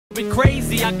bit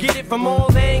crazy, I get it from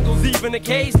all angles, even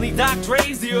occasionally Doc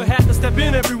Drazy will have to step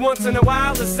in every once in a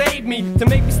while to save me, to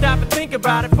make me stop and think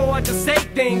about it before I just say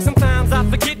things. Sometimes I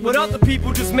forget what other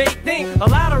people just may think. A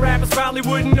lot of rappers probably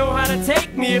wouldn't know how to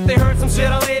take me if they heard some shit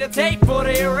I later take before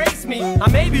they erase me. I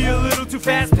may be a little too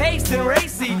fast-paced and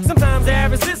racy. Sometimes the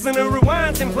average listener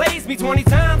rewinds and plays me 20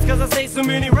 times cause I say so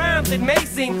many rhymes it may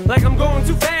seem like I'm going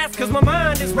too fast cause my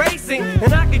mind is racing.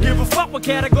 And I could give a fuck what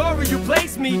category you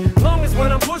place me, long as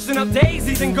when I'm pushing up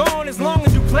daisies and gone, as long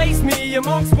as you place me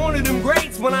amongst one of them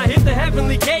greats. When I hit the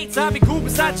heavenly gates, I'll be cool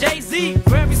beside Jay-Z.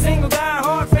 For every single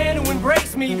die-hard fan who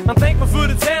embraced me, I'm thankful for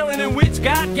the talent in which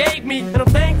God gave me, and I'm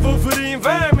thankful for the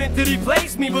environment that He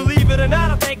placed me. Believe it or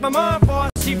not, I thank my mom for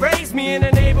she raised me in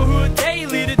the neighborhood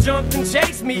daily that jumped and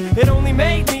chased me. It only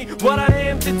made me what I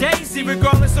am today. See,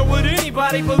 regardless of what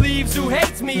anybody believes who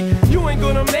hates me, you ain't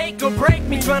gonna make or break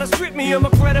me, trying to strip me of my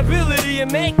credibility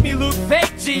and make me look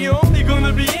fake. G, you're only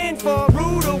gonna be in for a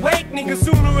rude awakening, cause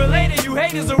sooner or later you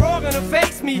haters are all gonna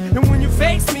face me. And when you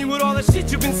face me with all the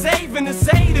shit you've been saving to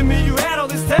say to me, you had all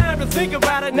this time to think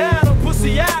about it. Now don't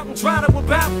pussy out and try to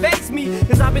about face me,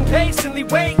 cause I've been patiently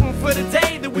waiting for the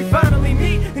day that we finally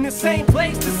meet in the same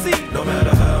place to see. No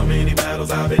matter how many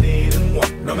battles I've been in and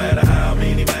won, no matter how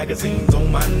many magazines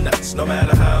on my nuts, no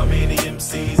matter how many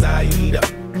MCs I eat up,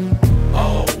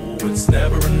 oh, it's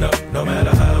never enough. No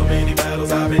matter how many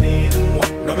battles I've been in and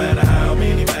won, no matter how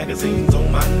many magazines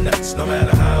on my nuts, no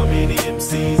matter how many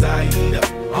MCs I eat up,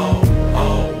 oh,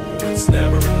 it's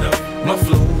never enough. My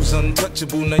flow's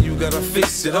untouchable, now you gotta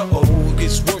face it. Uh-oh, it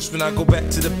gets worse when I go back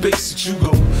to the basics. You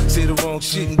go say the wrong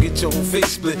shit and get your whole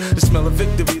face split. The smell of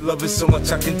victory, love it so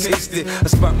much I can taste it. I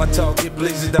spot my target,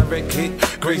 blaze a direct hit.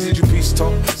 Grazed your peace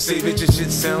talk, save it, your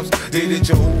shit sounds dated,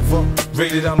 you're over.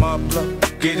 Rated, I'm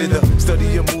obligated to study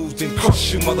your moves and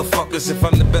crush you motherfuckers. If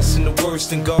I'm the best and the worst,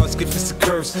 then God's gift is a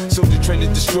curse. So the train to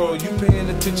destroy, you paying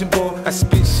attention, boy? I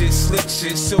spit shit, slick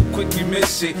shit, so quick you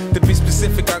miss it. To be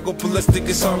specific, I go ballistic,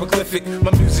 it's hieroglyphic.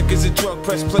 My music is a drug,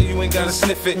 press play, you ain't gotta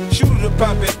sniff it. Shoot it or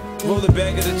pop it, roll it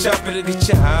back or chop it, to get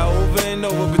you high over and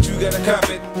over, but you gotta cop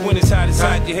it. When it's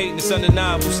hot, you hating, it's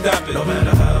undeniable, stop it. No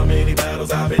matter how many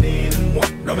battles I've been in and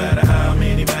won, no matter how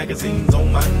many magazines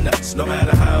on my nuts, no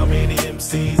matter how many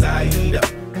MCs I eat up,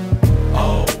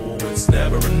 oh, it's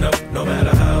never enough. No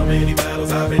matter how many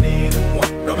battles I've been in and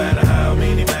won, no matter how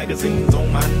many magazines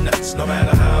on my nuts, no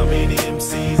matter how many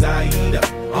MCs I eat up,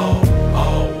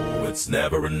 oh, it's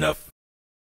never enough.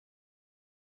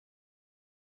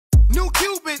 New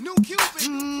Cupid.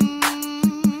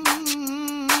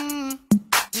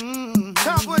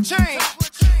 Time for a change.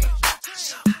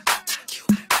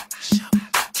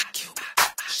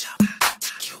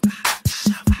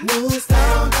 Moves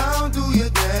down, do your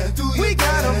dance, do your dance. We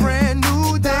got a brand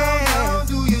new dance. Down,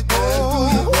 do your dance, do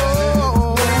your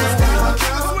dance.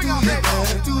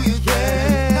 Down, do your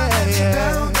dance,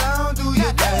 down, do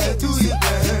your dance, do your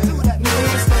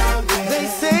dance. They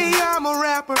say I'm a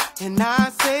rapper, and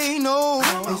I say no.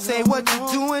 They say what you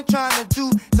doing, trying to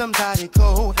do somebody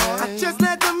cold. I just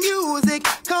let the music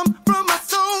come from my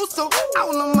soul, so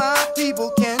all of my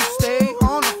people can stay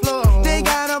on the floor. They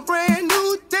got a brand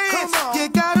new dance. You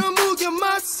gotta move your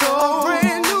muscle. A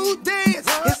brand new dance.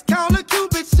 It's called a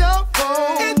Cupid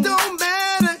Shuffle. It don't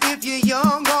matter if you're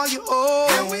young or you're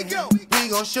old. Here we go. We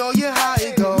gon' show you how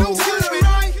it goes. To the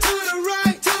right, to the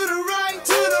right, to the right,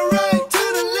 to the right, to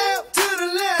the left, to the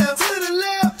left, to the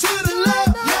left, to the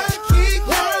left.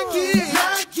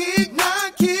 Now kick, now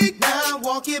kick. Now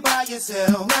walk it by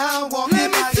yourself. Now walk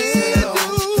it by yourself.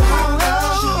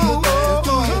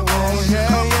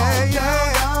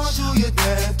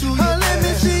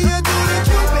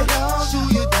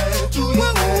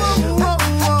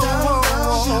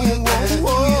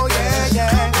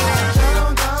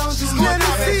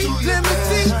 Let me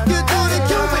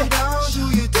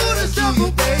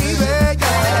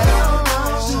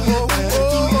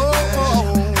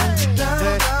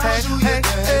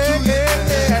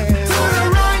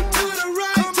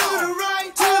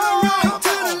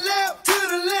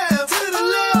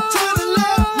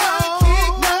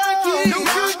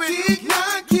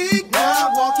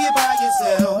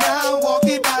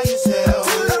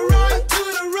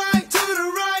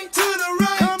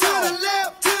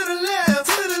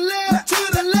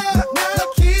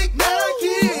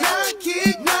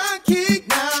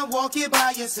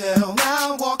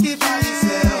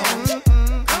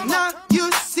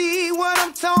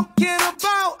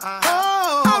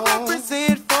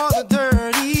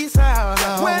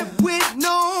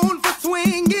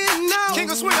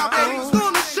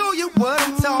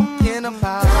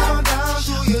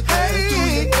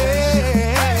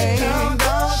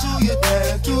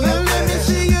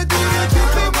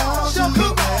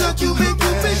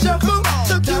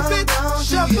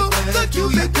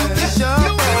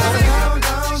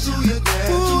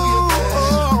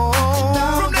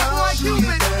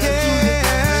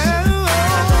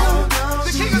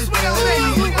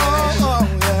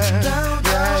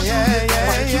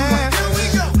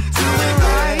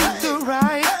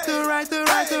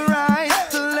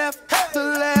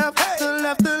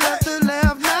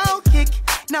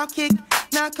now kick.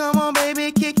 Now come on,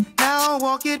 baby, kick. Now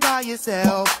walk it by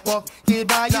yourself. Walk it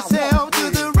by yourself. To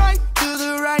the right, to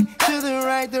the right, to the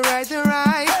right, the right, the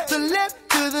right. The left,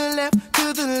 to the left,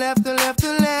 to the left, the left,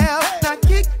 the left. Now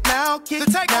kick, now kick,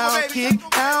 now kick,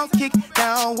 now kick.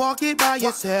 Now walk it by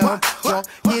yourself. Walk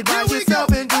it by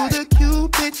yourself and do the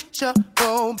Cupid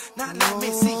shuffle. Now let me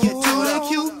see you do the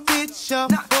Cupid.